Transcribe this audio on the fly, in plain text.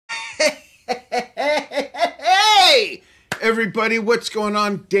everybody. What's going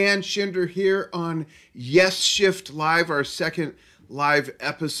on? Dan Schinder here on Yesshift Live, our second live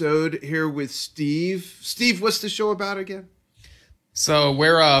episode here with Steve. Steve, what's the show about again? So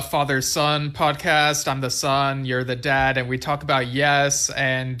we're a father-son podcast. I'm the son, you're the dad, and we talk about Yes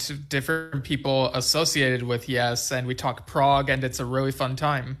and different people associated with Yes, and we talk prog, and it's a really fun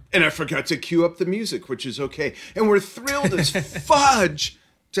time. And I forgot to cue up the music, which is okay. And we're thrilled as fudge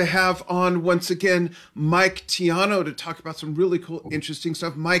to have on once again Mike Tiano to talk about some really cool, interesting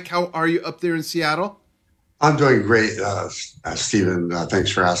stuff. Mike, how are you up there in Seattle? I'm doing great, Stephen. Thanks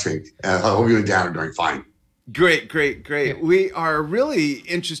for asking. I hope you and Dan are doing fine. Great. We are really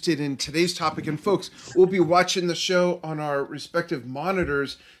interested in today's topic. And folks, we'll be watching the show on our respective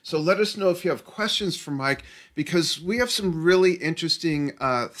monitors. So let us know if you have questions for Mike, because we have some really interesting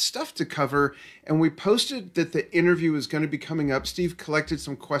stuff to cover. And we posted that the interview is going to be coming up. Steve collected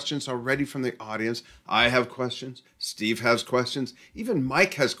some questions already from the audience. I have questions. Steve has questions. Even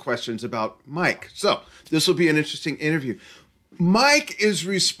Mike has questions about Mike. So this will be an interesting interview. Mike is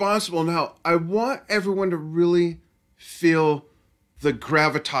responsible. Now, I want everyone to really feel the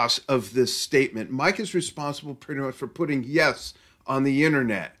gravitas of this statement. Mike is responsible pretty much for putting Yes on the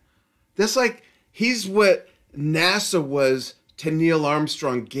internet. That's like, he's what NASA was to Neil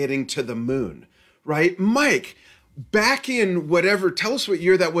Armstrong getting to the moon, right? Mike, back in whatever, tell us what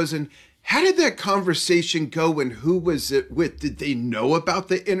year that was, and how did that conversation go and who was it with? Did they know about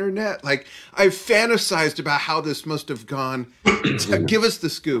the internet? Like, I've fantasized about how this must have gone. Give us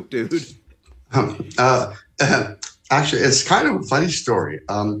the scoop, dude. Actually, it's kind of a funny story.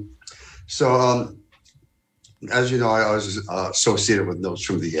 As you know, I was associated with Notes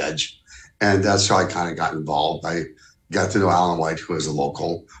from the Edge, and that's how I kind of got involved. I got to know Alan White, who is a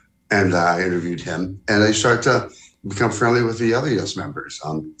local, and I interviewed him, and I started to become friendly with the other Yes members.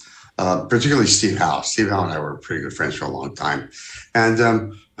 Particularly Steve Howe. Steve Howe and I were pretty good friends for a long time. And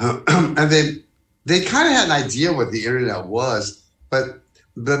they kind of had an idea what the internet was, but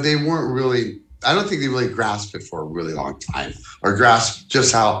they weren't really, I don't think they really grasped it for a really long time, or grasped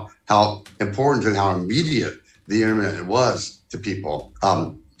just how important and how immediate the internet was to people.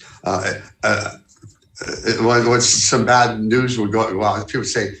 When some bad news would go out, people would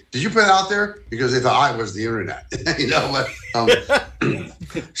say, "Did you put it out there?" Because they thought I was the internet, you know.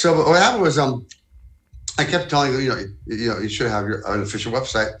 So what happened was, I kept telling them, you should have an official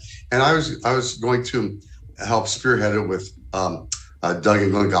website, and I was going to help spearhead it with Doug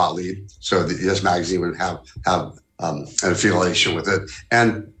and Glenn Gottlieb, so the Yes Magazine would have an affiliation with it,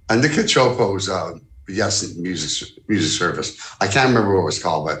 and Nick Chopo's Yes music service. I can't remember what it was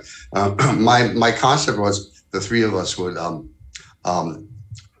called, but my concept was the three of us would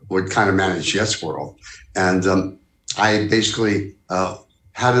kind of manage Yes World, and I basically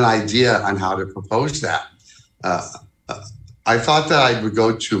had an idea on how to propose that. I thought that I would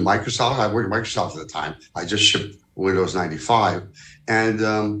go to Microsoft. I worked at Microsoft at the time. I just shipped Windows 95, and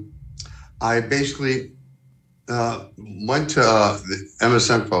I basically went to the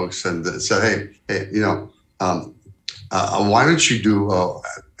MSN folks and said, hey, why don't you do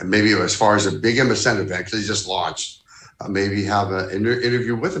maybe as far as a big MSN event, because he just launched, maybe have an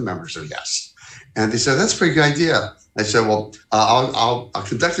interview with the members of Yes. And they said, that's a pretty good idea. I said, well, I'll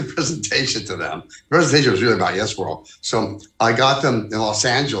conduct a presentation to them. The presentation was really about Yes World. So I got them in Los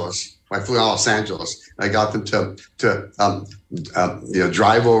Angeles. I flew to Los Angeles, and I got them to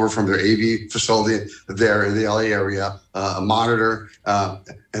drive over from their AV facility there in the LA area, a monitor, and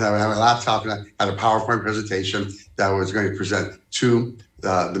I had a laptop, and I had a PowerPoint presentation that I was going to present to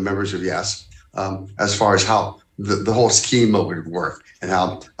the members of Yes, as far as how the whole schema would work and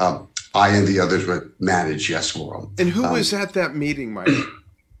how I and the others would manage Yes World. And who was at that meeting, Mike?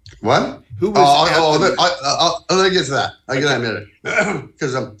 What? Who was let me get to that. I'll get that in a minute.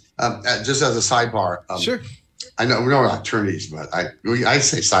 Because just as a sidebar, sure. I know we're not attorneys, but I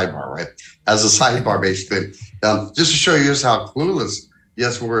say sidebar, right? As a sidebar, basically, just to show you just how clueless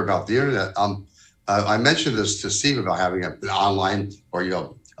Yes we were about the internet. I mentioned this to Steve about having an online or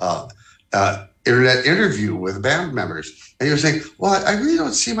internet interview with band members, and he was saying, "Well, I really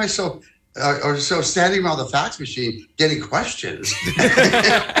don't see myself." Or so standing around the fax machine getting questions.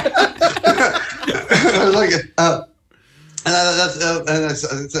 I was like,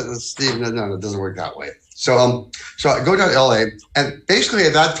 Steve, no, it doesn't work that way. So I go down to LA, and basically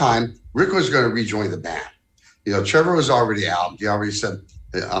at that time, Rick was going to rejoin the band. Trevor was already out. He already said,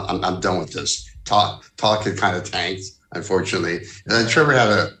 I'm done with this. Talk had kind of tanked, unfortunately. And then Trevor had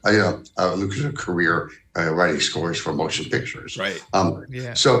a lucrative career writing scores for motion pictures. Right.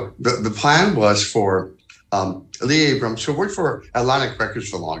 So the plan was for Lee Abrams, who worked for Atlantic Records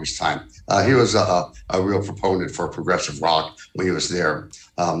for the longest time. He was a real proponent for progressive rock when he was there.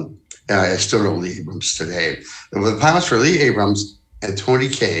 And I still know Lee Abrams today. And the plan was for Lee Abrams and Tony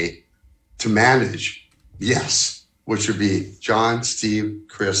Kaye to manage Yes, which would be John, Steve,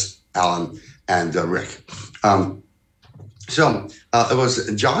 Chris, Alan, and Rick. So it was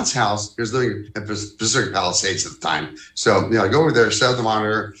in John's house. He was living in Pacific Palisades at the time. So, I go over there, set up the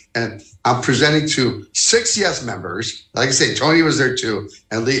monitor, and I'm presenting to 6 Yes members. Like I say, Tony was there too,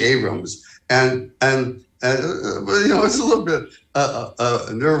 and Lee Abrams. And it's a little bit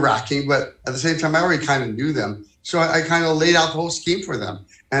nerve-wracking, but at the same time, I already kind of knew them. So I kind of laid out the whole scheme for them.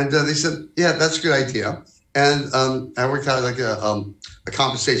 And they said, yeah, that's a good idea. And I worked out like a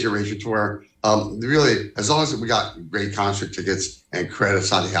compensation arrangement to where really, as long as we got great concert tickets and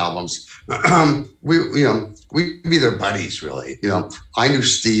credits on the albums, we'd be their buddies, really. I knew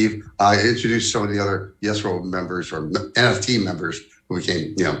Steve. I introduced some of the other Yes World members or NFT members who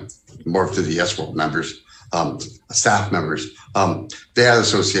became, morphed to the Yes World members, staff members. They had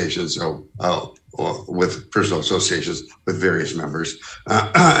associations, with personal associations with various members.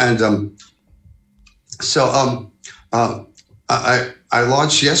 So I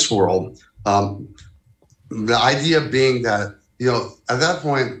launched Yes World. The idea being that, at that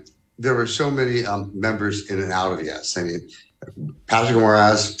point, there were so many members in and out of Yes. I mean, Patrick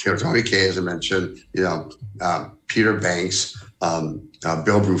Moraz, Tony Kaye, as I mentioned, Peter Banks,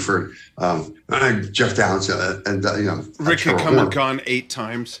 Bill Bruford, Jeff Downs, and Rick had come and gone 8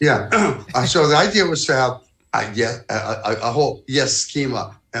 times. Yeah. So the idea was to have a whole Yes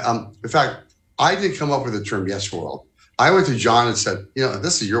schema. In fact, I didn't come up with the term Yes World. I went to John and said,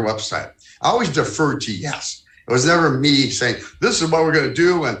 this is your website. I always deferred to Yes. It was never me saying, this is what we're going to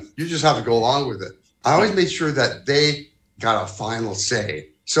do, and you just have to go along with it. I always made sure that they got a final say.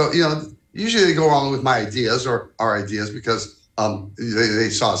 So, usually they go along with my ideas or our ideas because they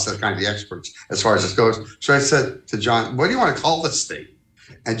saw us as kind of the experts as far as this goes. So I said to John, what do you want to call this thing?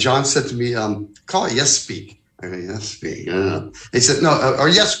 And John said to me, call it Yes Speak. I go, Yes Speak. He said, no, or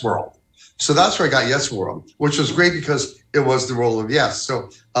Yes World. So that's where I got Yes World, which was great because it was the role of Yes. So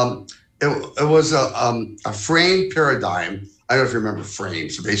it was a frame paradigm. I don't know if you remember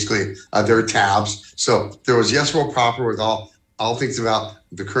frames. So basically, there were tabs. So there was Yes World proper with all things about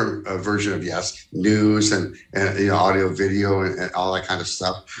the current version of Yes, news and audio, video, and all that kind of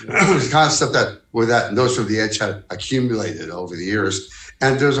stuff. It was the kind of stuff that Those from the Edge had accumulated over the years.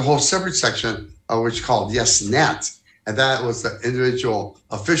 And there's a whole separate section which called Yes Net. And that was the individual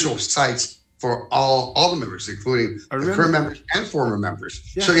official sites for all the members, including the current members and former members.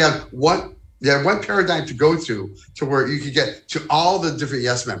 Yeah. So you had one paradigm to go to where you could get to all the different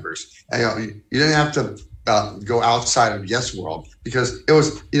Yes members. And, you didn't have to go outside of Yes World because it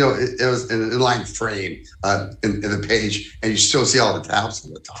was an inline frame in the page, and you still see all the tabs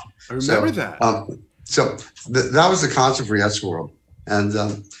on the top. I remember that. So that was the concept for Yes World, and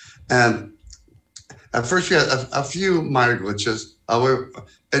at first we had a few minor glitches.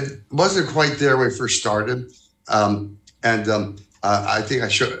 It wasn't quite there when we first started, I think I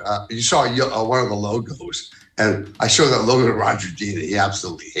showed you saw one of the logos. And I showed that logo to Roger Dean, and he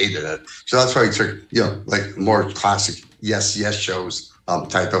absolutely hated it. So that's why he took, like more classic Yes shows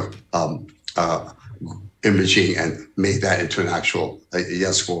type of imaging and made that into an actual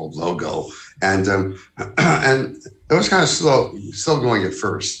Yes World logo. And it was kind of slow going at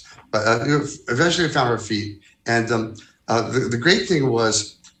first, but eventually we found our feet. And the great thing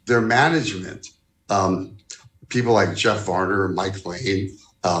was their management, people like Jeff Varner, Mike Lane,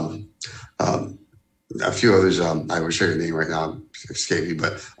 a few others, I wish I could name right now, escaping,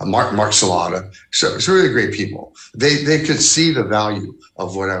 but Mark Salata. So really great people. They could see the value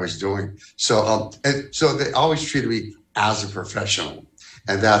of what I was doing. So so they always treated me as a professional.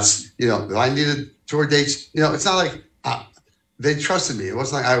 And that's, if I needed tour dates, it's not like they trusted me. It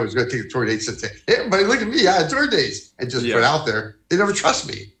wasn't like I was going to take the tour dates and say, hey, everybody, look at me, I had tour dates, and just put it out there. They never trust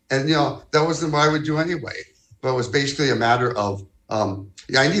me. And, that wasn't what I would do anyway. But it was basically a matter of,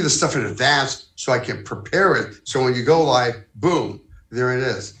 I need the stuff in advance so I can prepare it. So when you go live, boom, there it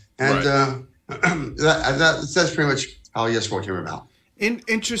is. And that's pretty much how Yes World came about.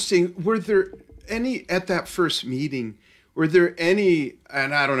 Interesting. Were there any, at that first meeting,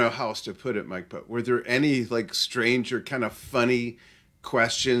 and I don't know how else to put it, Mike, but were there any like strange or kind of funny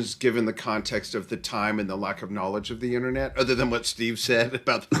questions given the context of the time and the lack of knowledge of the internet, other than what Steve said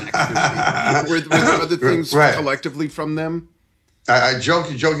about the fact were there other things collectively from them? I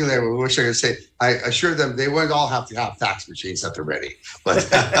jokingly, I wish I could say, I assured them they wouldn't all have to have fax machines at the ready. But,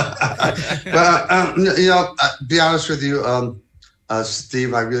 be honest with you,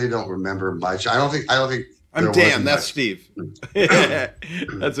 Steve, I really don't remember much. I don't think I'm Dan. That's Steve.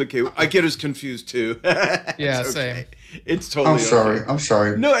 That's okay. I get us confused too. Yeah, okay. Same. It's totally. Okay. I'm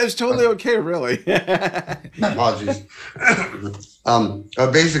sorry. No, it's totally okay. Really. My apologies.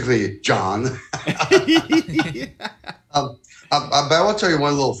 Basically, John. But I will tell you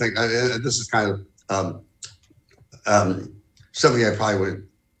one little thing. This is kind of something I probably wouldn't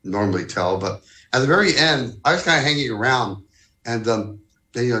normally tell, but at the very end, I was kind of hanging around and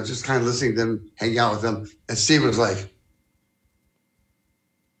just kind of listening to them, hanging out with them, and Steve was like,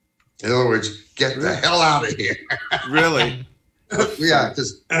 in other words, get the hell out of here. Really? Yeah,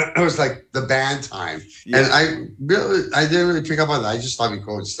 because it was like the band time, and I didn't really pick up on that. I just thought it'd be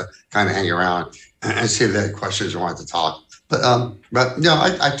cool just to kind of hang around and see if they had questions or wanted to talk. But I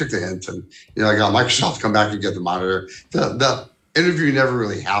took the hint, and I got Microsoft to come back and get the monitor. The interview never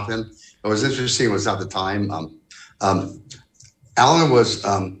really happened. It was interesting. It was at the time. Alan was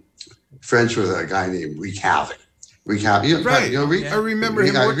friends with a guy named Reek Havoc. Reek Havoc, right? Reek, I remember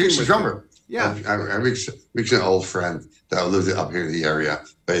him working Reek's with the drummer. Yeah, Reek's an old friend that lived up here in the area,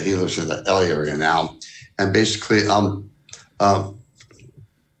 but he lives in the LA area now. And basically,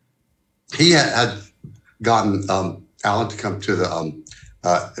 he had gotten Alan to come to the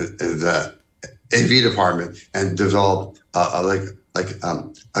AV department and develop a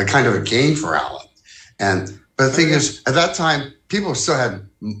kind of a game for Alan. But the thing is, at that time, people still had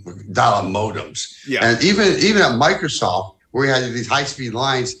dial-up modems. Yeah. And even at Microsoft, where we had these high-speed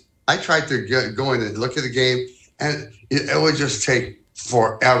lines, I tried to go in and look at the game, and it would just take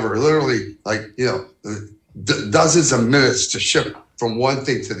forever, literally dozens of minutes to ship from one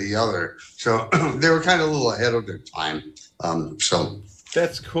thing to the other. So they were kind of a little ahead of their time.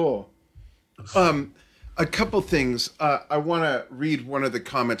 That's cool. A couple things. I want to read one of the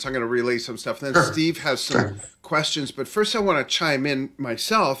comments. I'm going to relay some stuff. And then Steve has some questions. But first, I want to chime in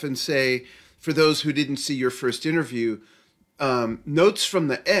myself and say, for those who didn't see your first interview, Notes from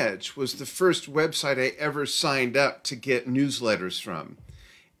the Edge was the first website I ever signed up to get newsletters from.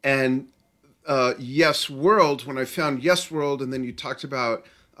 And Yes World, when I found Yes World, and then you talked about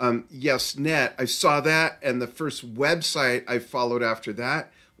YesNet, I saw that. And the first website I followed after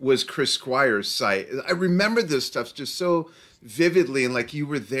that was Chris Squire's site. I remember this stuff just so vividly, and like you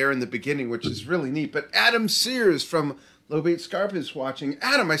were there in the beginning, which is really neat. But Adam Sears from Lobate Scarp is watching.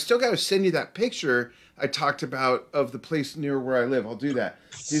 Adam, I still got to send you that picture I talked about of the place near where I live. I'll do that.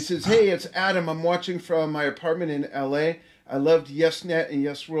 He says, hey, it's Adam. I'm watching from my apartment in LA. I loved YesNet and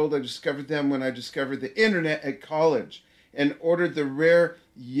Yes World. I discovered them when I discovered the internet at college and ordered the rare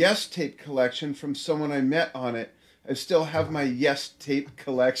Yes tape collection from someone I met on it. I still have my Yes tape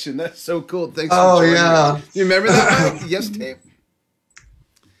collection. That's so cool. Thanks for joining me. You remember that, Yes tape?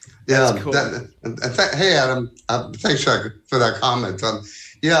 Yeah. Cool. Hey, Adam. Thanks for that comment. I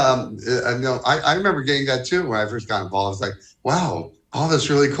remember getting that too when I first got involved. I was like, wow, all this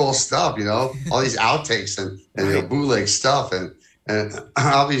really cool stuff, all these outtakes and bootleg stuff. And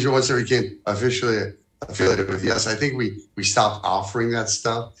obviously once I became officially affiliated with Yes, I think we stopped offering that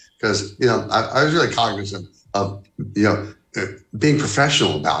stuff because, I was really cognizant of, being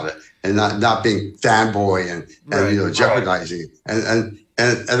professional about it and not being fanboy and jeopardizing. And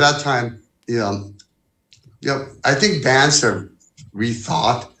at that time, I think bands have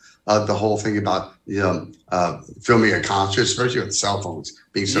rethought the whole thing about, filming a concert, especially with cell phones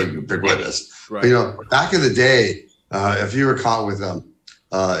being so ubiquitous. Right. But, back in the day, if you were caught with a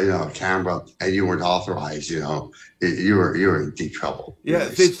camera and you weren't authorized, you were in deep trouble. Yeah,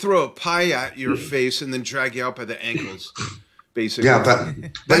 they'd throw a pie at your face and then drag you out by the ankles, basically. Yeah, but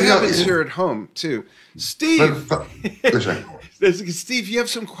that happens here at home too. Steve, Steve, you have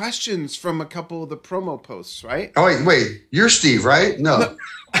some questions from a couple of the promo posts, right? Oh wait, you're Steve, right? No.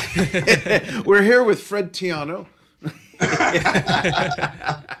 We're here with Fred Tiano.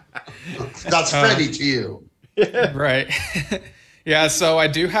 That's Freddie to you. Right. Yeah, so I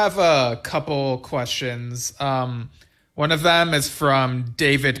do have a couple questions. One of them is from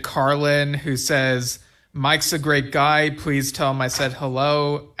David Carlin, who says, Mike's a great guy. Please tell him I said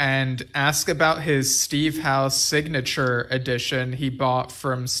hello and ask about his Steve Howe signature edition he bought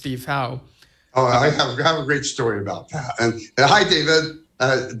from Steve Howe. Oh, I have a great story about that. And hi, David.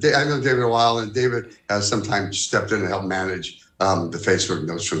 I know David a while, and David has sometimes stepped in to help manage the Facebook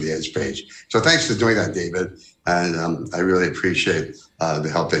Notes from the Edge page. So thanks for doing that, David. And I really appreciate the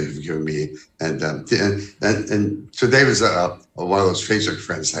help that you've given me. And so David's one of those Facebook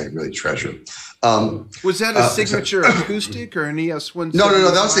friends I really treasure. Was that a signature acoustic or an ES-175?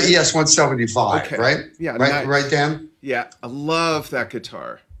 No. That was the ES-175, okay. Right? Yeah. Right, Dan? Yeah. I love that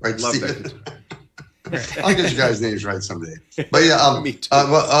guitar. Right, love Steve? that guitar. I'll get you guys' names right someday. But yeah, me too.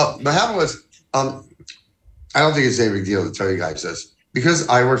 what happened was I don't think it's a big deal to tell you guys this. Because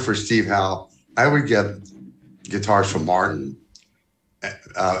I worked for Steve Howe, I would get guitars from Martin at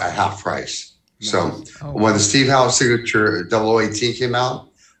half price. So when the Steve Howe signature 0018 came out,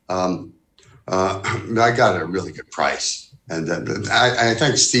 I got it at a really good price. And I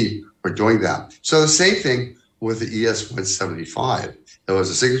thank Steve for doing that. So the same thing with the ES-175. There was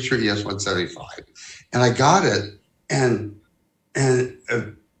a signature ES-175. And I got it, and it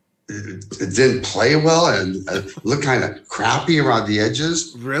didn't play well and looked kind of crappy around the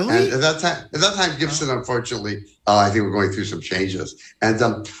edges. Really? And at that time, Gibson, unfortunately, I think we're going through some changes. And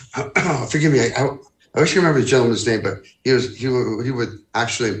forgive me, I wish you remember the gentleman's name, but he would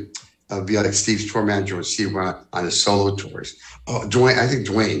actually be like Steve's tour manager with Steve on his solo tours. Oh, Dwayne, I think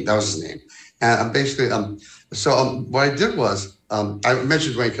Dwayne, that was his name. And basically, what I did was, I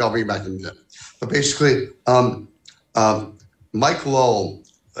mentioned Dwayne, I'll bring it back in a minute. But basically, Mike Lowell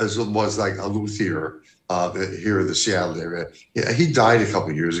was like a luthier here in the Seattle area. Yeah, he died a couple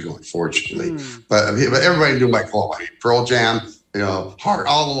of years ago, unfortunately. But everybody knew Mike Lowell. I mean, Pearl Jam, Heart,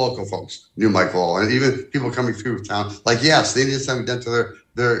 all the local folks knew Mike Lowell, and even people coming through town. Like, yes, they needed something done to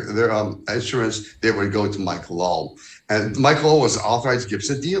their instruments. They would go to Mike Lowell, and Mike Lowell was an authorized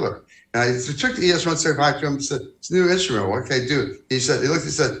Gibson dealer. And I took the ES-175 to him and said, "It's a new instrument. What can I do?" He looked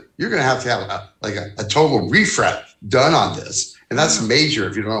and said, "You're going to have a total refret done on this." And that's major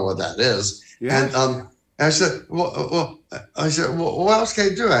if you don't know what that is. Yeah. And I said, well, what else can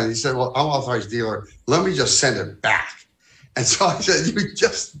I do? And he said, "Well, I'm an authorized dealer. Let me just send it back." And so I said, "You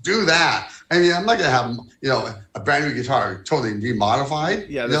just do that." I mean, I'm not going to have, a brand new guitar totally remodified.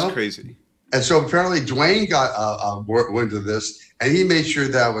 Yeah, that's crazy. And so apparently Dwayne got wind of this, and he made sure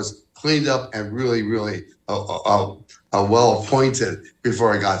that it was cleaned up and really, really well appointed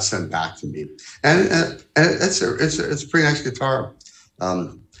before it got sent back to me. And it's a pretty nice guitar.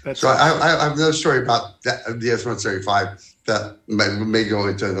 So I have another story about the ES-175 that may go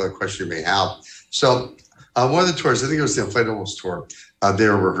into another question you may have. So one of the tours, I think it was the Inflatables tour, they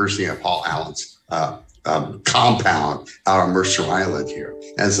were rehearsing at Paul Allen's compound out on Mercer Island here.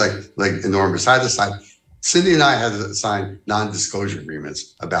 And it's like enormous. I had to sign, Cindy and I had to sign non-disclosure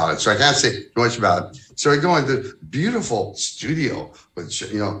agreements about it. So I can't say too much about it. So I go into the beautiful studio with,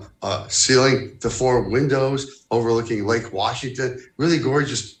 ceiling to 4 windows overlooking Lake Washington, really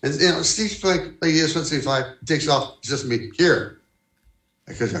gorgeous. And, Steve's playing like ES-175, takes off, it's just me here.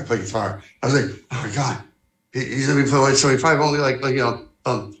 Because I play guitar. I was like, oh my God, he's going to be playing 175, only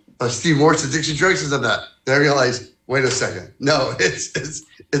Steve Morse and Dixie Drake has done that. Then I realized, wait a second. No, it's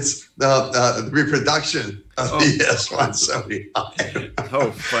the reproduction of the ES-175.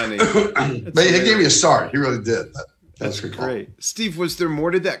 Oh, funny. But he gave me a start. He really did. That's great. Steve, was there more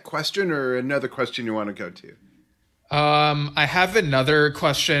to that question or another question you want to go to? I have another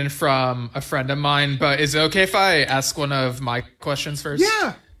question from a friend of mine, but is it okay if I ask one of my questions first?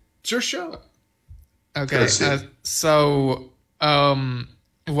 Yeah, sure, show. Okay,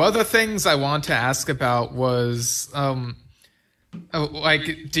 one of the things I want to ask about was, do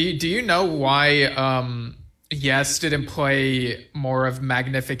you know why Yes didn't play more of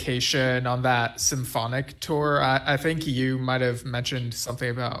Magnification on that symphonic tour? I think you might have mentioned something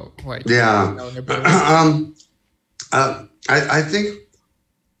about I think,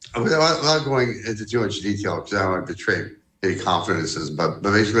 without going into too much detail, because I don't want to betray any confidences, but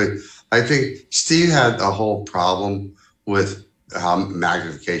basically, I think Steve had a whole problem with how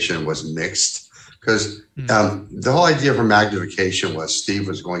Magnification was mixed, because the whole idea for Magnification was Steve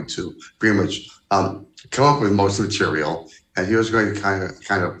was going to pretty much come up with most of the material, and he was going to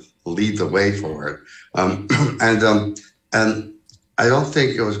kind of lead the way for it. And I don't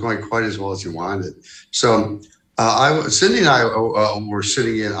think it was going quite as well as he wanted. So Cindy and I were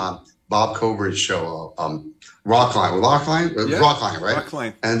sitting in on Bob Coburn's show, Rockline. Rockline, right?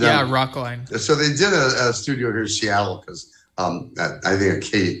 Rockline. And Rockline. So they did a studio here in Seattle because I think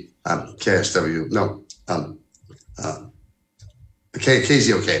KSW,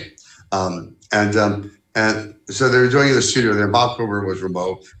 KZOK. And so they were doing it in the studio there. Bob Coburn was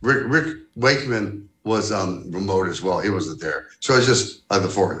remote. Rick Wakeman was remote as well. He wasn't there. So it's just the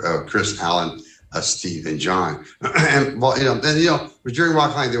four, Chris, Alan, Steve, and John. And during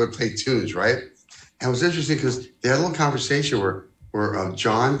Rockline, they would play tunes, right? And it was interesting because they had a little conversation where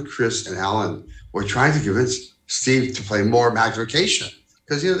John, Chris, and Alan were trying to convince Steve to play more Magnification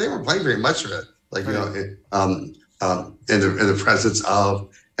because they weren't playing very much of it, in the presence of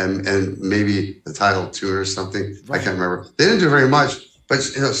and maybe the title tune or something. Right. I can't remember. They didn't do very much, but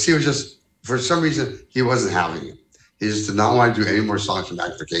Steve was just, for some reason, he wasn't having it. He just did not want to do any more songs from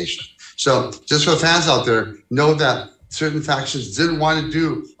Magnification. So just for the fans out there, know that certain factions didn't want to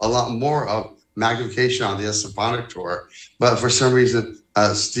do a lot more of magnification on the symphonic tour, but for some reason,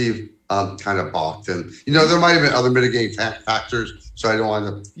 Steve kind of balked. And, there might have been other mitigating factors, so I don't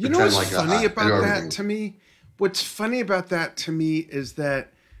want to You know what's funny about that to me? What's funny about that to me is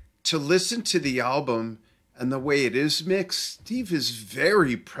that to listen to the album and the way it is mixed, Steve is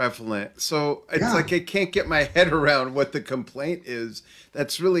very prevalent. So it's like I can't get my head around what the complaint is.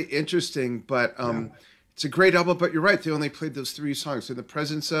 That's really interesting, but it's a great album. But you're right, they only played those 3 songs. In the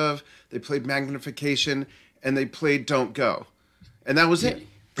Presence Of, they played Magnification, and they played Don't Go. And that was it.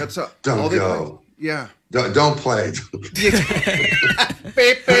 That's all they played. Yeah. Don't play. Beep,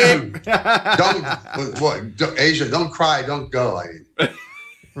 beep. Asia, don't cry, don't go.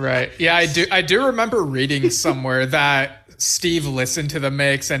 Right. Yeah, I do remember reading somewhere that Steve listened to the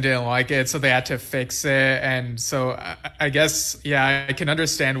mix and didn't like it, so they had to fix it. And so I guess, I can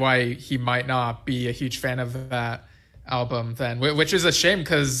understand why he might not be a huge fan of that album then, which is a shame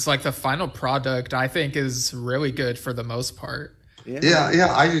because like the final product I think is really good for the most part.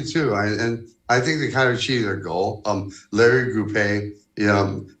 Yeah, I do too. And I think they kind of achieved their goal. Larry Groupé,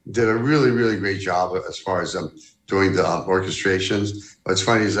 did a really, really great job as far as doing the orchestrations. What's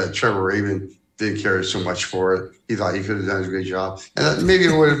funny is that Trevor Rabin didn't care so much for it. He thought he could have done a great job. And that maybe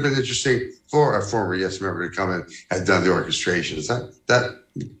it would have been interesting for a former Yes member to come in and done the orchestrations. That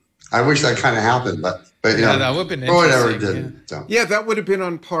I wish that kind of happened, but that would have been interesting. Whatever it didn't. So. Yeah, that would have been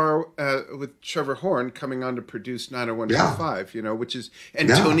on par with Trevor Horn coming on to produce 90125, which is, and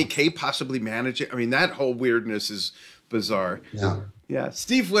Tony Kaye possibly manage it. I mean, that whole weirdness is bizarre. Yeah.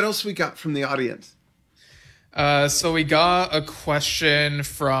 Steve, what else we got from the audience? So we got a question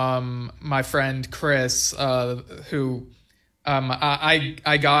from my friend Chris, who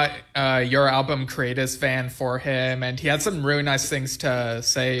I got your album Creators Van for him, and he had some really nice things to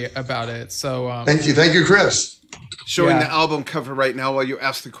say about it. So thank you, Chris. Showing the album cover right now while you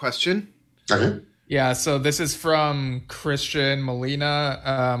ask the question. Okay. Yeah. So this is from Christian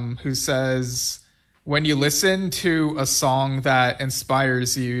Molina, who says, when you listen to a song that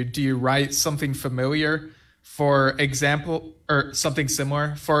inspires you, do you write something familiar? For example, or something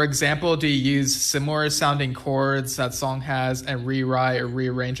similar. For example, do you use similar sounding chords that song has and rewrite or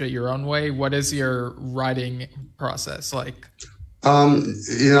rearrange it your own way? What is your writing process like?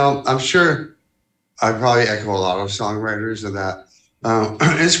 I'm sure I probably echo a lot of songwriters in that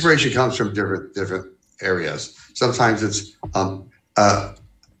inspiration comes from different areas. Sometimes it's a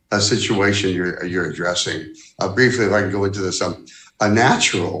situation you're addressing. Briefly, if I can go into this, a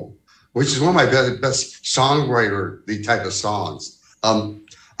natural, which is one of my best songwriter, the type of songs. I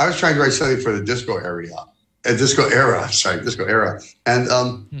was trying to write something for the disco era. And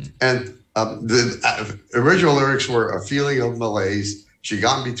the original lyrics were a feeling of malaise. She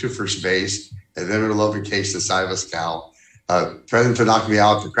got me to first base, and then her love encased inside of a scowl. Threatened to knock me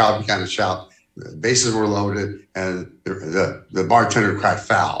out. The crowd began to shout. The bases were loaded, and the bartender cracked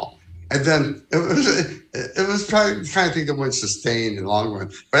foul. And then it was probably the kind of thing that would sustain in the long run.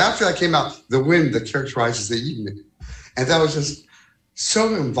 But after that came out, The Wind that characterizes the evening. And that was just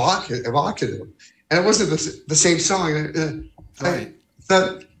so evocative. And it wasn't the same song. Right.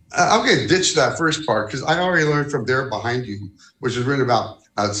 I'm going to ditch that first part because I already learned from There Behind You, which is written about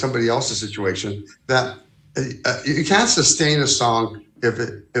somebody else's situation, that you can't sustain a song if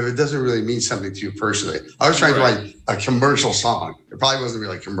it doesn't really mean something to you personally. I was trying to write a commercial song. It probably wasn't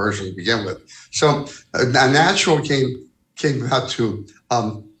really commercial to begin with. So a natural came about to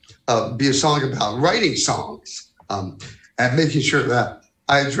be a song about writing songs and making sure that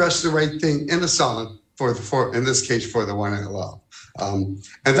I address the right thing in the song for in this case for the one I love. And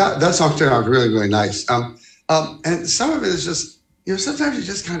that song turned out really, really nice. And some of it is just, sometimes it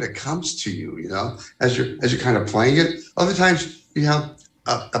just kind of comes to you, as you're kind of playing it. Other times you have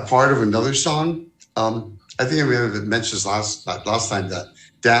a part of another song. I think I may have mentioned last time that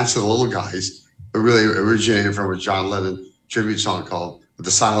Dance of the Little Guys really originated from a John Lennon tribute song called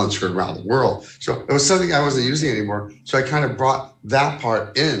The Silence Heard Around the World. So it was something I wasn't using anymore. So I kind of brought that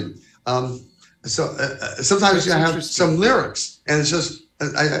part in. So sometimes I have some lyrics, and it's just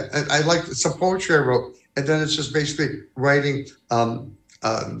I like some poetry I wrote, and then it's just basically writing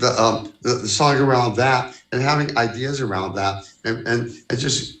the song around that and having ideas around that, and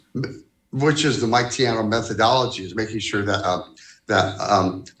just, which is the Mike Tiano methodology, is making sure that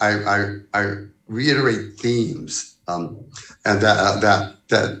I reiterate themes and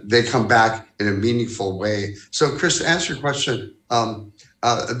that they come back in a meaningful way. So, Chris, to answer your question,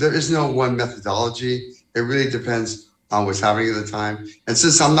 there is no one methodology. It really depends on what's happening at the time. And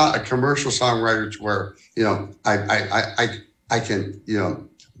since I'm not a commercial songwriter to where, I can,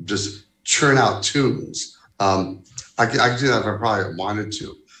 just churn out tunes, I could do that if I probably wanted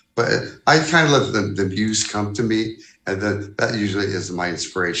to. But I kind of let the muse come to me, and then that usually is my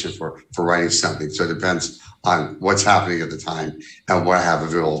inspiration for writing something. So it depends on what's happening at the time and what I have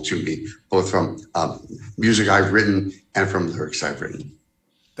available to me, both from music I've written and from lyrics I've written.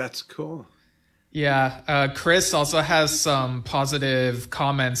 That's cool. Yeah, Chris also has some positive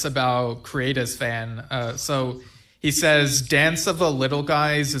comments about Creatus Fan. So he says, Dance of the Little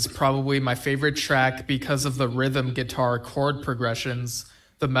Guys is probably my favorite track because of the rhythm guitar chord progressions.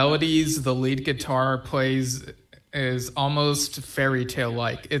 The melodies the lead guitar plays is almost fairy tale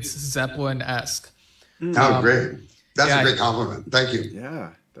like. It's Zeppelin-esque. Oh, great. That's a great compliment. Thank you.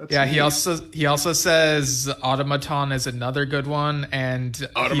 Yeah. That's neat. He also says Automaton is another good one, and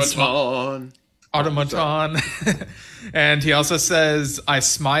Automaton. And he also says, I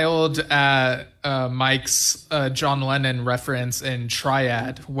smiled at Mike's John Lennon reference in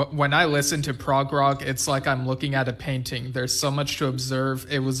Triad. When I listen to prog rock, it's like I'm looking at a painting. There's so much to observe.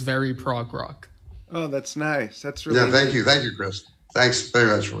 It was very prog rock. Oh, that's nice. That's really thank you, Chris. Thanks very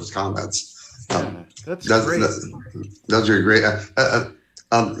much for his comments. That's great. Those are great. A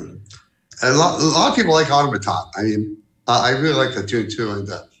lot of people like Automaton. I mean, I really like the tune too, and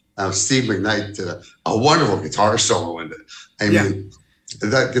Steve McKnight did a wonderful guitar solo in it. I mean,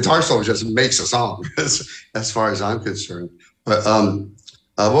 that guitar solo just makes a song, as far as I'm concerned. But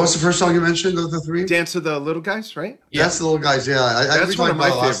what was the first song you mentioned of the three? Dance of the Little Guys, right? That's the Little Guys. Yeah, that's one of my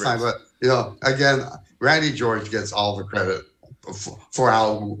favorites. Time, but again, Randy George gets all the credit for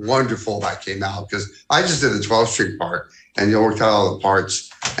how wonderful that came out, because I just did the 12-string part, and worked out all the parts,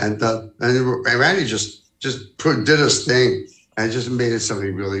 and Randy just did his thing. And just made it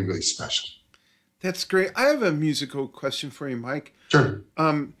something really, really special. That's great. I have a musical question for you, Mike. Sure.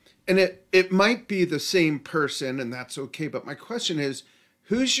 And it might be the same person, and that's okay. But my question is,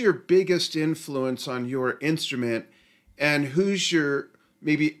 who's your biggest influence on your instrument, and who's your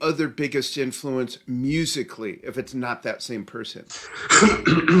maybe other biggest influence musically, if it's not that same person?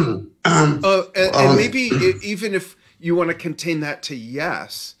 And maybe even if you want to contain that to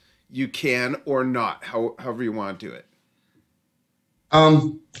yes, you can, or not, however you want to do it.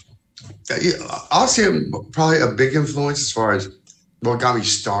 I'll say probably a big influence as far as what got me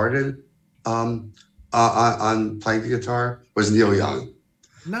started on playing the guitar was Neil Young.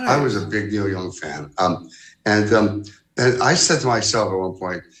 Nice. I was a big Neil Young fan. And I said to myself at one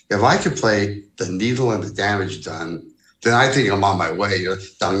point, if I could play The Needle and the Damage Done, then I think I'm on my way.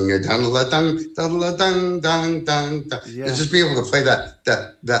 Dung, dung, dung, dung, dung, dung, dung. And just be able to play that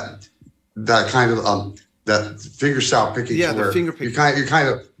kind of that finger style picking, the finger picking.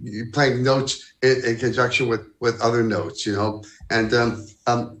 You're playing notes in conjunction with other notes, and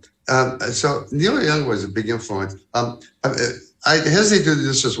so Neil Young was a big influence. I hesitate to do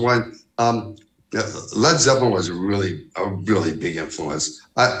this as one. Led Zeppelin was a really big influence.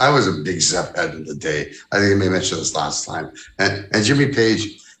 I was a big Zepp head in the day. I think I may mention this last time. And Jimmy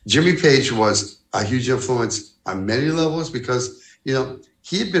Page was a huge influence on many levels, because he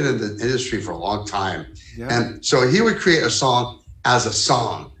had been in the industry for a long time. Yeah. And so he would create a song as a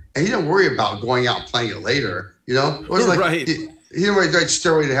song, and he didn't worry about going out and playing it later. It was like, right. He didn't worry about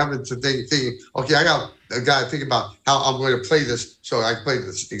Stairway to Heaven to thinking, okay, I got to think about how I'm going to play this so I play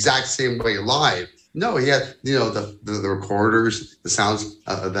this exact same way live. No, he had, the recorders, the sounds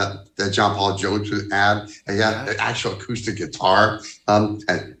that John Paul Jones would add, and he had an actual acoustic guitar, and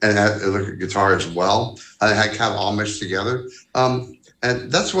had electric guitar as well. And it had kind of all meshed together.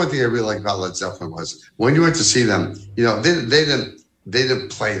 And that's one thing I really like about Led Zeppelin was when you went to see them, they didn't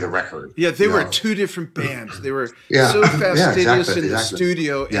play the record. Yeah, they were two different bands. They were so fastidious in the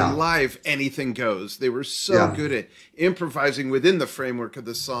studio, and live, anything goes. They were so good at improvising within the framework of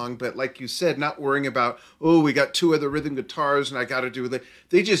the song, but like you said, not worrying about, we got two other rhythm guitars and I got to do it.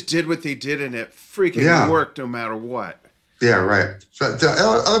 They just did what they did, and it freaking worked no matter what. Yeah, right. So the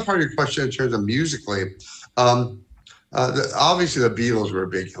other part of your question in terms of musically, obviously the Beatles were a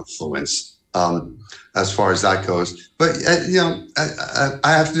big influence. As far as that goes, but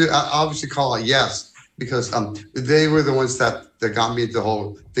I have to obviously call it yes, because they were the ones that got me into the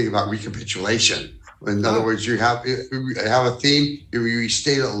whole thing about recapitulation. In other words, you have a theme, you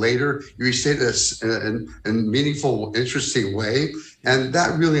restate it later, you restate it in a meaningful, interesting way, and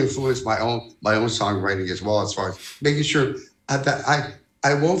that really influenced my own songwriting as well, as far as making sure that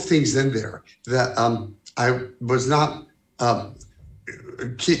I wove things in there that I was not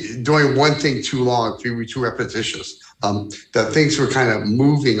doing one thing too long, too repetitious. That things were kind of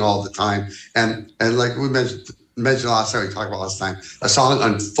moving all the time, and like we mentioned last time, we talked about last time, a song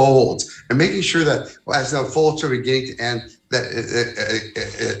unfolds, and making sure that as it unfolds from beginning to end, that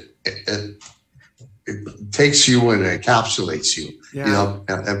it takes you and encapsulates you. Yeah. you know,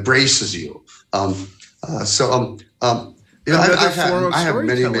 embraces you. You know, I have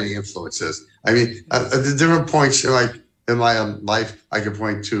many influences. I mean, the different points like in my life, I could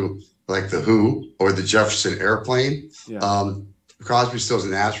point to like the Who or the Jefferson Airplane. Yeah. Crosby, Stills,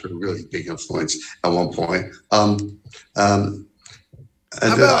 and Nash were a really big influence at one point. How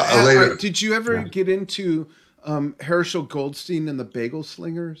And about later, did you ever get into Herschel Goldstein and the Bagel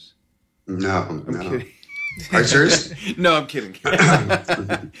Slingers? no, I'm kidding. Are you serious? No, I'm kidding.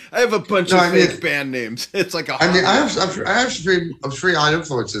 I have a bunch of fake band names. It's like a. I mean, I have three odd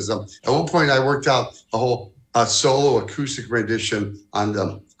influences. At one point, I worked out a whole solo acoustic rendition on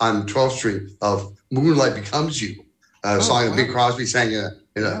 12th Street of "Moonlight Becomes You," a song that Bing Crosby sang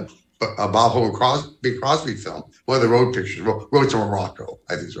in a Bob Hope and Bing Crosby film, one of the road pictures, Road to Morocco,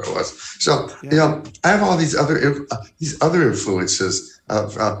 I think is what it was. So you know, I have all these other influences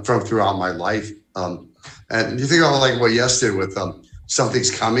from throughout my life. And you think about like what Yes did with "Something's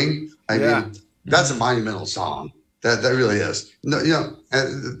Coming." I mean, that's a monumental song. That really is. No, you know,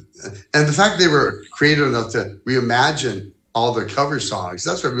 and the fact they were creative enough to reimagine all their cover songs.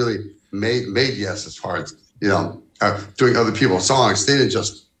 That's what really made Yes as far as, you know, doing other people's songs. They didn't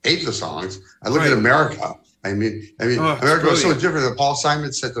just hate the songs. I look at America. I mean, America was so different that Paul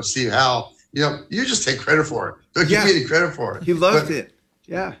Simon said to Steve Howe, you know, you just take credit for it. Don't give me any credit for it. He loved it.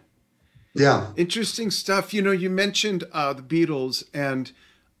 Yeah. Yeah. Interesting stuff. You know, you mentioned the Beatles, and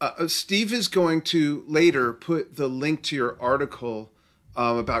Steve is going to later put the link to your article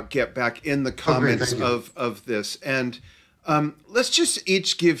about Get Back in the comments of this. And let's just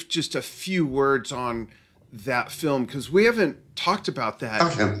each give just a few words on that film, because we haven't talked about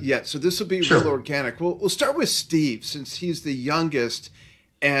that yet. So this will be real organic. We'll start with Steve, since he's the youngest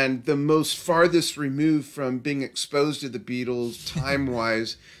and the most farthest removed from being exposed to the Beatles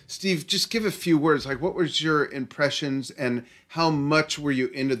time-wise. Steve, just give a few words. Like, what was your impressions, and how much were you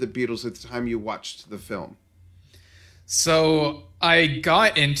into the Beatles at the time you watched the film? So I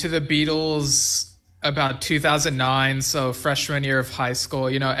got into the Beatles about 2009, so freshman year of high school.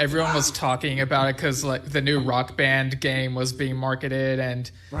 You know, everyone was talking about it because like the new Rock Band game was being marketed, and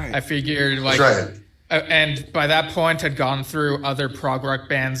I figured like... And by that point, I'd gone through other prog rock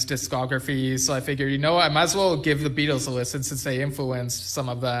bands' discographies, so I figured, you know what, I might as well give the Beatles a listen since they influenced some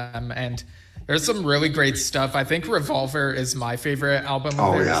of them. And there's some really great stuff. I think Revolver is my favorite album.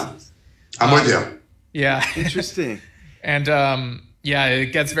 Yeah, I'm with you. Yeah, interesting. And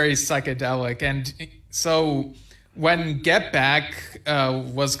it gets very psychedelic. And so when Get Back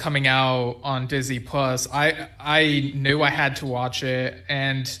was coming out on Disney Plus, I knew I had to watch it.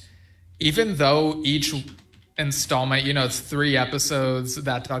 And even though each installment, you know, it's 3 episodes,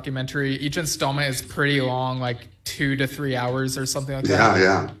 that documentary, each installment is pretty long, like 2 to 3 hours or something like that.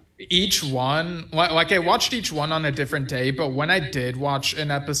 Yeah. Each one, like I watched each one on a different day, but when I did watch an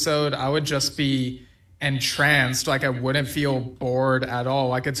episode, I would just be entranced. Like I wouldn't feel bored at all.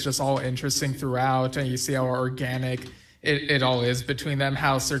 Like it's just all interesting throughout, and you see how organic it all is between them,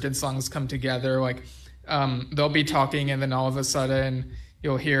 how certain songs come together. Like they'll be talking, and then all of a sudden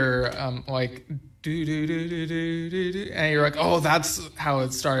you'll hear like do do do do do do, and you're like, oh, that's how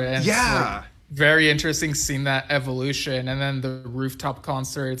it started. And it's like very interesting seeing that evolution. And then the rooftop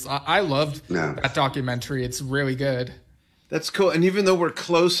concerts. I loved that documentary. It's really good. That's cool. And even though we're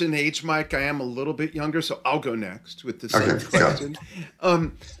close in age, Mike, I am a little bit younger, so I'll go next with the same question.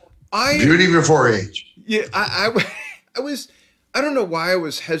 Beauty before age. Yeah, I don't know why I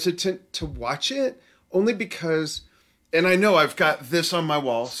was hesitant to watch it, only because, and I know I've got this on my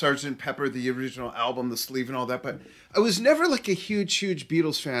wall, Sgt. Pepper, the original album, the sleeve and all that, but I was never like a huge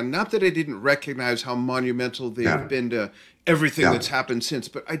Beatles fan. Not that I didn't recognize how monumental they've been to everything that's happened since,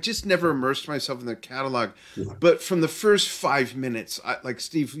 but I just never immersed myself in their catalog. But from the first 5 minutes, like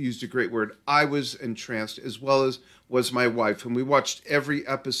Steve used a great word, I was entranced, as well as was my wife. And we watched every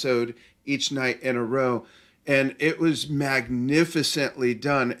episode each night in a row. And it was magnificently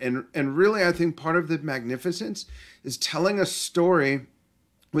done. And really, I think part of the magnificence is telling a story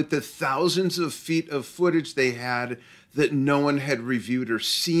with the thousands of feet of footage they had that no one had reviewed or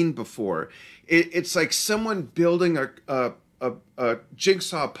seen before. It's like someone building a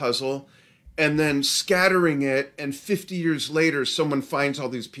jigsaw puzzle and then scattering it, and 50 years later, someone finds all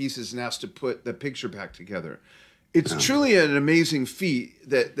these pieces and has to put the picture back together. It's truly an amazing feat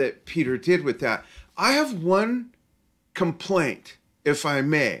that Peter did with that. I have one complaint, if I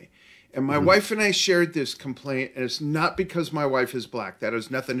may. And my wife and I shared this complaint, and it's not because my wife is black. That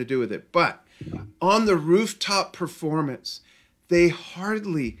has nothing to do with it. But on the rooftop performance, they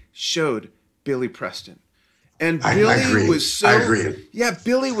hardly showed Billy Preston. And I Billy agree. was so, I agree. yeah,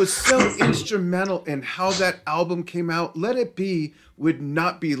 Billy was so instrumental in how that album came out. Let It Be would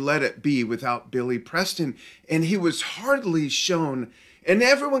not be Let It Be without Billy Preston. And he was hardly shown. And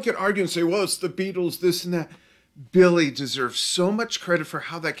everyone could argue and say, well, it's the Beatles, this and that. Billy deserves so much credit for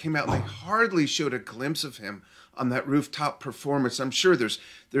how that came out. And they hardly showed a glimpse of him on that rooftop performance. I'm sure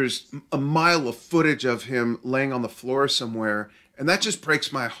there's a mile of footage of him laying on the floor somewhere. And that just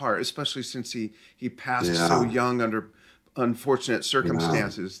breaks my heart, especially since he passed so young under unfortunate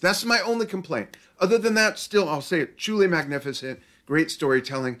circumstances. Yeah. That's my only complaint. Other than that, still, I'll say it, truly magnificent, great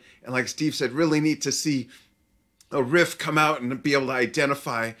storytelling. And like Steve said, really neat to see a riff come out and be able to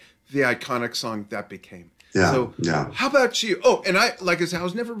identify the iconic song that became. Yeah. So how about you? Oh, and like I said, I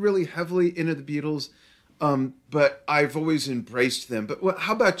was never really heavily into the Beatles, but I've always embraced them. But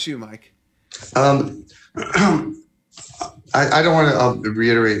how about you, Mike? I don't want to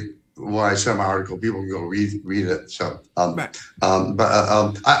reiterate what I said in my article. People can go read it. So,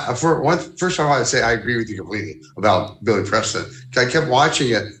 first of all, I'd say I agree with you completely about Billy Preston. I kept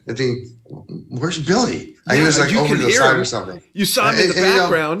watching it and thinking, "Where's Billy?" Yeah, he was like over to the side or something. You saw him in the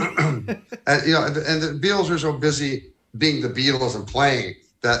background. And the Beatles were so busy being the Beatles and playing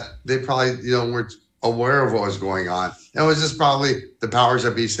that they probably weren't aware of what was going on. And it was just probably the powers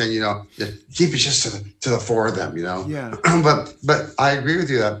that be saying, keep it just to the four of them, Yeah. But I agree with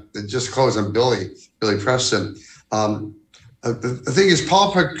you that just close on Billy Preston. The thing is,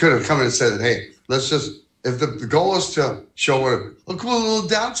 Paul could have come in and said, hey, let's just, if the goal is to show what a cool little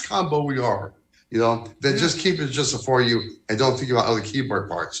dance combo we are, then just keep it just for you and don't think about other keyboard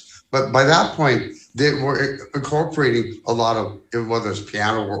parts. But by that point, they were incorporating a lot of, whether it's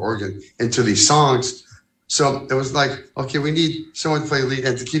piano or organ, into these songs. So it was like, okay, we need someone to play lead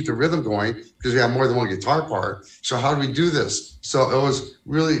and to keep the rhythm going because we have more than one guitar part. So how do we do this? So it was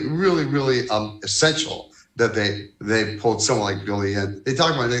really, really, really essential that they pulled someone like Billy in. They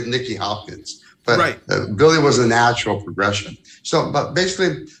talk about Nicky Hopkins, but Billy was a natural progression. So, but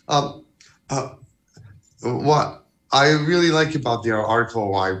basically, what I really like about the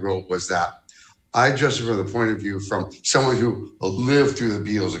article I wrote was that I addressed it from the point of view from someone who lived through the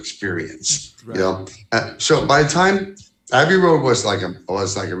Beatles experience. So by the time Abbey Road was like a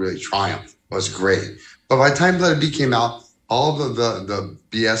really triumph, was great. But by the time Let It Be came out, all the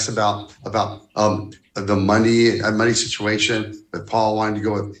BS about the money situation that Paul wanted to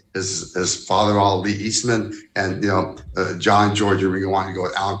go with his father-in-law Lee Eastman, and John, George, and Ringo wanted to go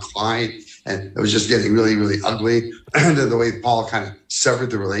with Alan Klein, and it was just getting really, really ugly. And then the way Paul kind of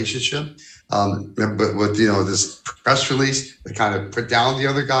severed the relationship. But with this press release that kind of put down the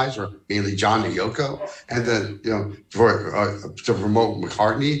other guys, or mainly John and Yoko, and then to promote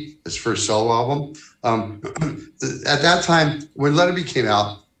McCartney, his first solo album. At that time, when Let It Be came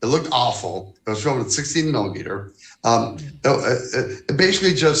out, it looked awful. It was filmed at 16 millimeter. It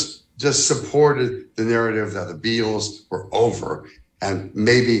basically just supported the narrative that the Beatles were over and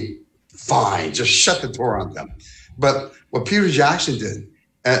maybe fine, just shut the door on them. But what Peter Jackson did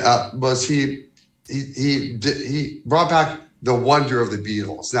was he brought back the wonder of the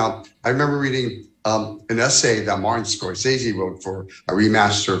Beatles. Now, I remember reading an essay that Martin Scorsese wrote for a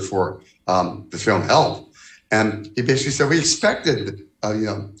remaster for the film Help, and he basically said we expected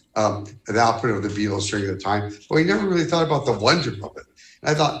the output of the Beatles during the time, but we never really thought about the wonder of it. And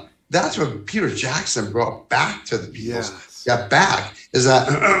I thought that's what Peter Jackson brought back to the Beatles. Yes. Got back is that,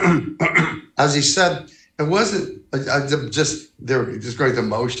 as he said, it wasn't they were just going through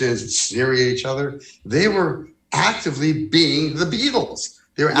motions and sneering at each other. They were actively being the Beatles.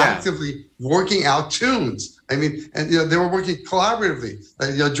 They were actively working out tunes. I mean, and they were working collaboratively.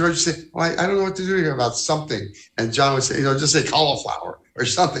 George said, "Well, I don't know what to do here about something," and John would say, "Just say cauliflower or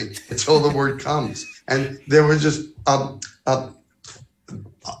something until the word comes." And they were just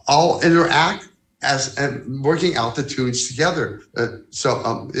all interact and working out the tunes together. And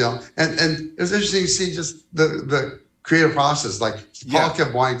it was interesting to see just the creative process. Like Paul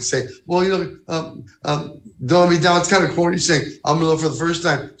kept wanting to say, well, Don't Let Me Down, it's kind of corny saying, I'm gonna look for the first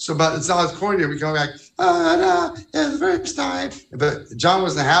time. So, but it's not as corny. We come back, the first time. But John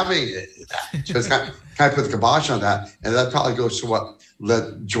wasn't having it. Just kind of put the kibosh on that. And that probably goes to what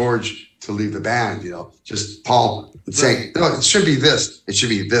led George to leave the band, just Paul saying, no, it should be this, it should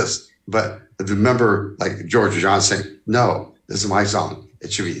be this. But remember, like George and John saying, no, this is my song,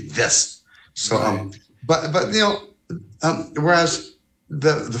 it should be this. So, whereas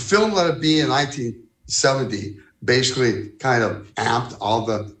the film Let It Be in 1970 basically kind of amped all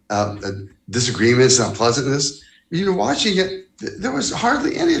the disagreements and unpleasantness. You're watching it, there was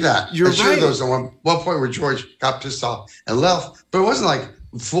hardly any of that. You're right. Sure, there was one point where George got pissed off and left, but it wasn't like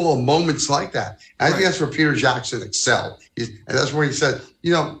full of moments like that. And I think that's where Peter Jackson excelled. And that's where he said,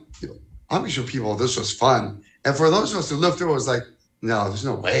 I'm sure people, this was fun. And for those of us who lived through it, it was like, no, there's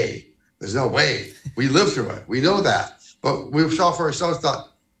no way. There's no way. We lived through it. We know that. But we saw for ourselves,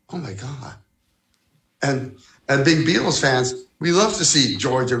 thought, oh my God. And being Beatles fans, we love to see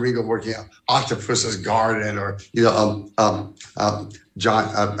George and Ringo working out Octopus's Garden, or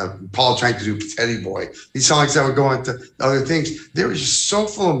Paul trying to do Teddy Boy. These songs that would go into other things. They were just so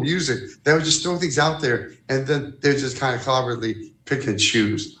full of music. They would just throw things out there, and then they just kind of collaboratively pick and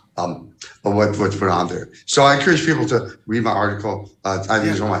choose what's put on there. So I encourage people to read my article. I think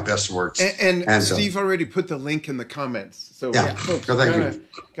it's one of my best works. And Steve already put the link in the comments. So folks, so thank you.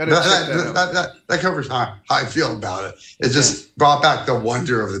 That covers how I feel about it. It just brought back the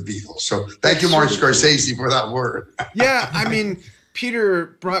wonder of the Beatles. So thank you, Martin Scorsese, for that word. Yeah, I mean,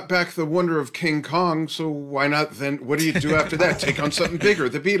 Peter brought back the wonder of King Kong, so why not then? What do you do after that? Take on something bigger,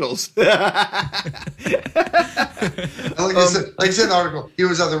 the Beatles. Like I said in the article, he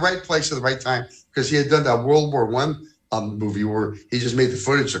was at the right place at the right time, because he had done that World War I movie where he just made the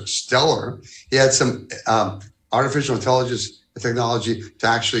footage look stellar. He had some artificial intelligence technology to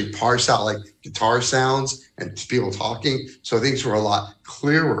actually parse out like guitar sounds and people talking, so things were a lot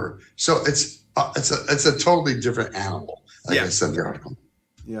clearer. So it's a totally different animal. Like I said in the article.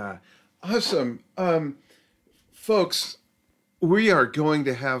 Yeah, awesome, folks. We are going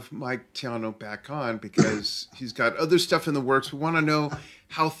to have Mike Tiano back on because he's got other stuff in the works. We want to know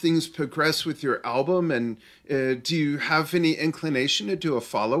how things progress with your album, and do you have any inclination to do a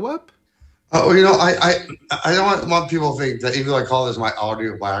follow-up? I don't want people to think that even though I call this my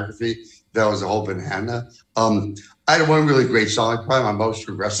audio biography, that was a whole banana. I had one really great song, probably my most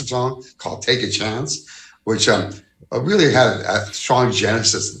progressive song, called "Take a Chance," which really had a strong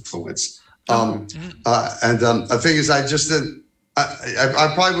Genesis influence. The thing is, I just didn't.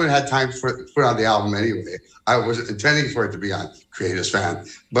 I probably wouldn't have had time to put on the album anyway. I was intending for it to be on Creators Fan,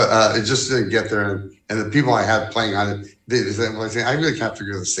 but it just didn't get there. And the people I had playing on it, they were saying, I really can't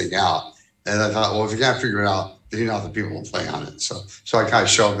figure this thing out. And I thought, well, if you can't figure it out, then you know the people will play on it. So I kind of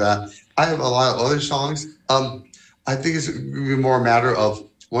shoved that. I have a lot of other songs. I think it's going to be more a matter of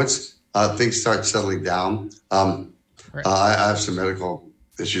once things start settling down. Right. I have some medical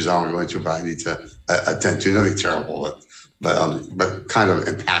issues I don't want to go into, but I need to attend to. Nothing terrible, but kind of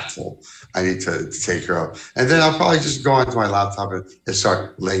impactful. I need to take care of. And then I'll probably just go onto my laptop and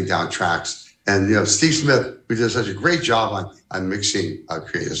start laying down tracks. And, Steve Smith, who did such a great job on mixing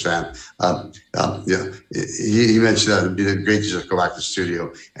Creators Fan, he mentioned that it'd be great to just go back to the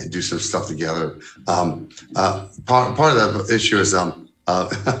studio and do some stuff together. Part of the issue is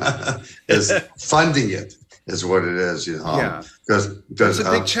is funding it. Is what it is, because it's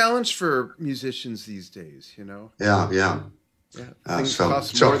a big challenge for musicians these days, Yeah. Things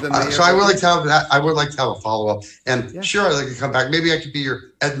cost more than so I would like to have that. I would like to have a follow up, and sure, I'd like to come back. Maybe I could be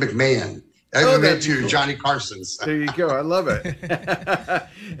your Ed McMahon. Ed McMahon to your Johnny Carson's. There you go. I love it.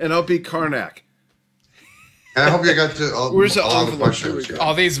 And I'll be Karnak. And I hope you got to where's the all the questions.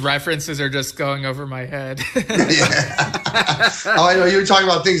 All these references are just going over my head. Oh, I know you were talking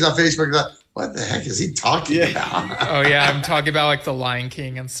about things on Facebook. What the heck is he talking about? Oh yeah, I'm talking about like the Lion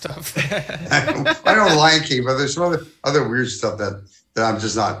King and stuff. I know Lion King, but there's some other weird stuff that I'm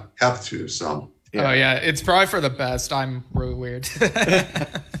just not hep to. So. Yeah. Oh yeah, it's probably for the best. I'm really weird.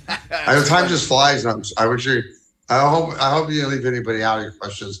 I know time just flies. I wish you. I hope you didn't leave anybody out of your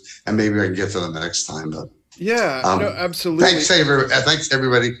questions, and maybe I can get to them next time. But no, absolutely. Thanks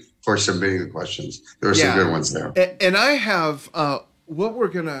everybody for submitting the questions. There were some good ones there. And I have what we're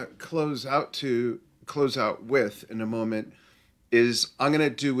gonna close out with in a moment is I'm gonna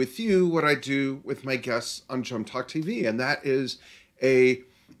do with you what I do with my guests on Drum Talk TV, and that is a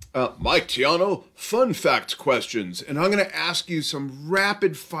Mike Tiano fun fact questions. And I'm going to ask you some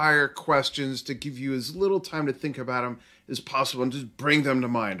rapid fire questions to give you as little time to think about them as possible and just bring them to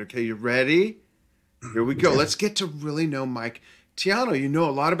mind. Okay, you ready? Here we go. Let's get to really know Mike Tiano. You know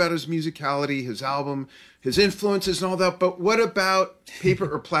a lot about his musicality, his album, his influences and all that, but what about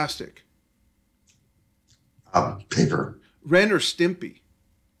paper or plastic? Paper. Ren or Stimpy?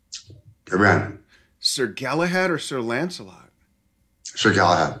 Ren. Sir Galahad or Sir Lancelot? Sir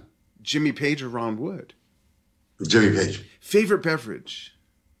Galahad. Jimmy Page or Ron Wood? Jimmy Page. Favorite beverage?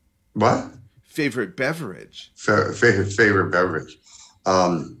 What? Favorite beverage? Favorite beverage.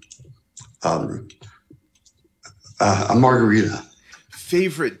 A margarita.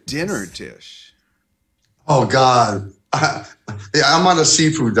 Favorite dinner dish? Oh God. I'm on a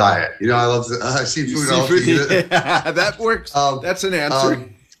seafood diet. I love seafood. Yeah, that works. That's an answer.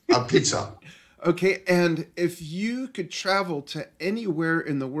 Pizza. Okay, and if you could travel to anywhere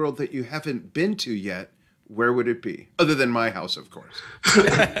in the world that you haven't been to yet, where would it be? Other than my house, of course.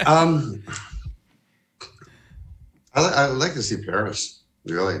 I'd like to see Paris,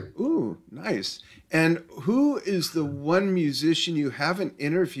 really. Ooh, nice. And who is the one musician you haven't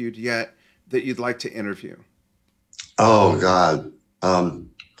interviewed yet that you'd like to interview? Oh God,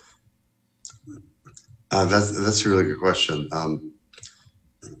 that's a really good question.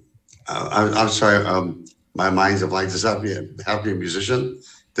 I'm sorry, my mind's a blank. Does that have to be a musician?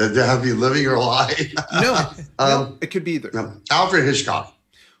 Does it have to be living or alive? No, it could be either. Alfred Hitchcock.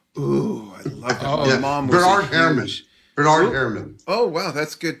 Ooh, I love that. Oh, My mom was Bernard a Herrmann. huge- Bernard Herrmann. Oh, wow,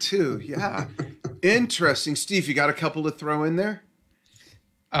 that's good too. Yeah. Interesting. Steve, you got a couple to throw in there?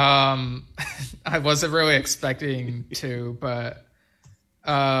 I wasn't really expecting to, but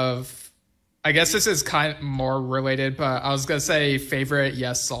I guess this is kind of more related, but I was gonna say favorite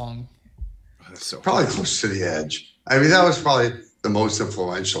Yes song. Oh, that's so Probably hard. Close to the Edge. I mean, that was probably the most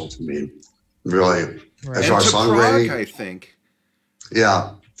influential to me, really. Right. As And far to as Prague, songwriting, I think.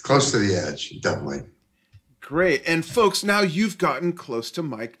 yeah, Close to the Edge, definitely. Great. And folks, now you've gotten close to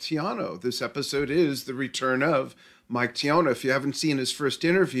Mike Tiano. This episode is the return of Mike Tiano. If you haven't seen his first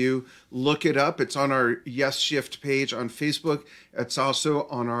interview, look it up. It's on our Yesshift page on Facebook. It's also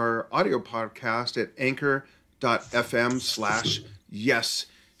on our audio podcast at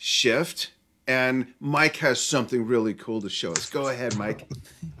anchor.fm/Yesshift. And Mike has something really cool to show us. Go ahead, Mike.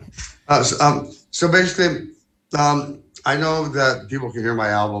 So basically, I know that people can hear my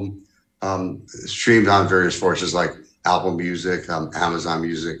album streamed on various forces like Apple Music, Amazon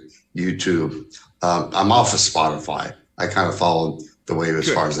Music, YouTube. I'm off of Spotify. I kind of follow the wave as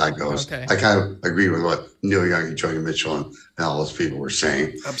far as that goes. Okay. I kind of agree with what Neil Young and Joni Mitchell and all those people were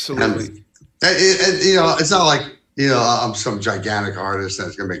saying. Absolutely. And it's not like, I'm some gigantic artist and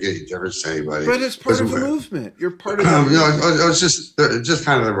it's going to make any difference to anybody. But it's part of the movement. You're part of It the was just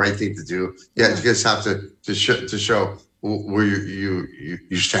kind of the right thing to do. Yeah, you just have to show where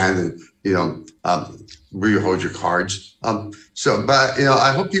you stand and where you hold your cards. But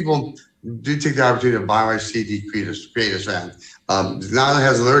I hope people do take the opportunity to buy my CD, Creators Fan. Not only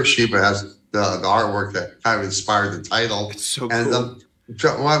has the lyric sheet, but has the artwork that kind of inspired the title. It's so And cool.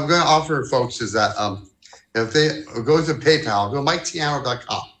 so what I'm going to offer folks is that if they go to PayPal, go to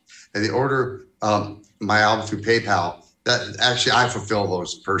MikeTiano.com, and they order my album through PayPal, that actually I fulfill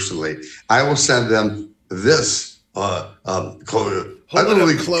those personally. I will send them this Hold it up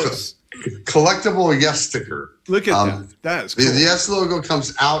close. collectible Yes sticker. Look at that. That is cool. The Yes logo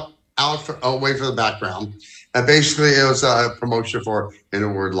comes away from the background. And basically it was a promotion for In a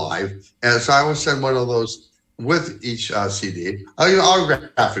Word Live. And so I will send one of those with each CD. I'll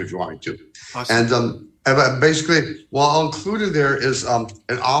autograph it if you want me to. Awesome. But basically, what included there is an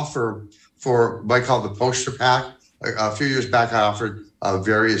offer for what I call the poster pack. A few years back, I offered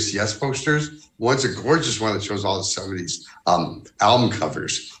various Yes posters. One's a gorgeous one that shows all the 70s album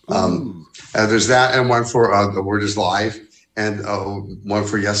covers. And there's that, and one for The Word is Live, and one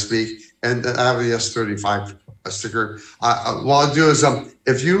for Yes Speak. And I have a Yes 35 sticker. What I'll do is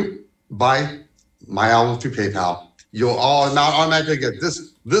if you buy my album through PayPal, you'll automatically get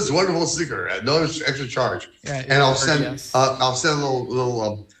this wonderful sticker at no extra charge. Yeah, And I'll send yes. a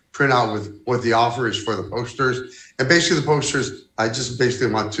little printout with what the offer is for the posters. And basically the posters, I just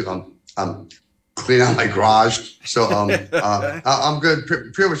basically want to clean out my garage. So I'm going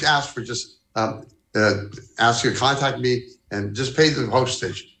to pretty much ask for just ask you to contact me and just pay the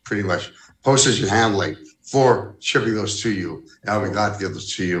postage, pretty much postage and handling for shipping those to you. And I'll be glad to get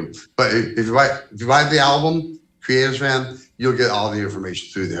those to you. But if you buy the album, Creators Fan, you'll get all the information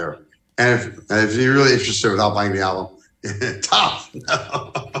through there. And if you're really interested without buying the album, tough.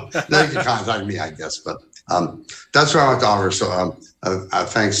 Then you can contact me, I guess. But that's what I want to offer. So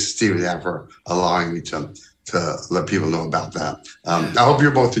thanks, Steve and Dan, for allowing me to let people know about that. I hope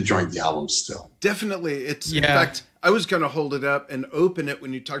you're both enjoying the album still. Definitely. In Yeah. fact, I was going to hold it up and open it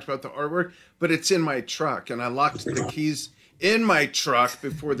when you talked about the artwork, but it's in my truck, and I locked the keys in my truck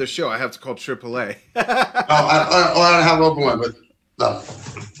before the show. I have to call AAA. I don't have an open one, but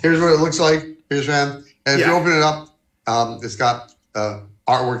here's what it looks like. Here's Fan. And if you open it up, it's got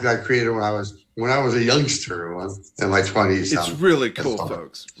artwork that I created when I was a youngster in my 20s. It's really cool, fun.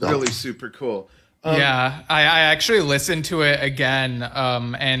 folks. So- Really super cool. Yeah, I actually listened to it again,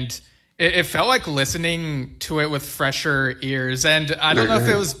 and it felt like listening to it with fresher ears. And I don't know if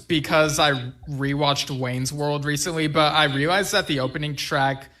it was because I rewatched Wayne's World recently, but I realized that the opening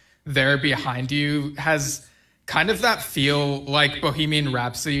track there behind you has kind of that feel like Bohemian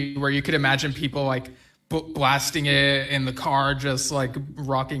Rhapsody, where you could imagine people like blasting it in the car, just like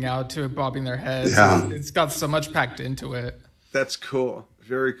rocking out to it, bobbing their heads. Yeah. It's got so much packed into it. That's cool.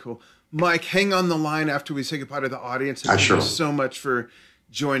 Very cool. Mike, hang on the line after we say goodbye to the audience. Thank you so much for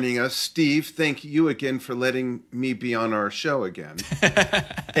joining us. Steve, thank you again for letting me be on our show again. Steve,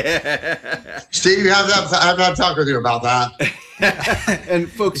 I have to talk with you about that.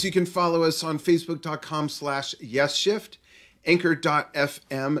 And folks, you can follow us on facebook.com/Yesshift,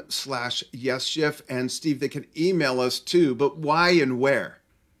 anchor.fm/Yesshift. And Steve, they can email us too, but why and where?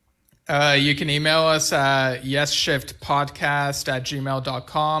 You can email us at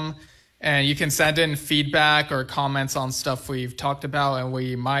yesshiftpodcast@gmail.com. And you can send in feedback or comments on stuff we've talked about, and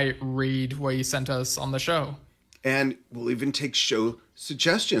we might read what you sent us on the show. And we'll even take show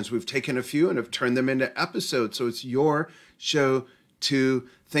suggestions. We've taken a few and have turned them into episodes. So it's your show too.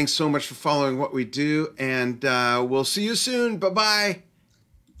 Thanks so much for following what we do. And we'll see you soon. Bye-bye.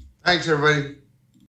 Thanks, everybody.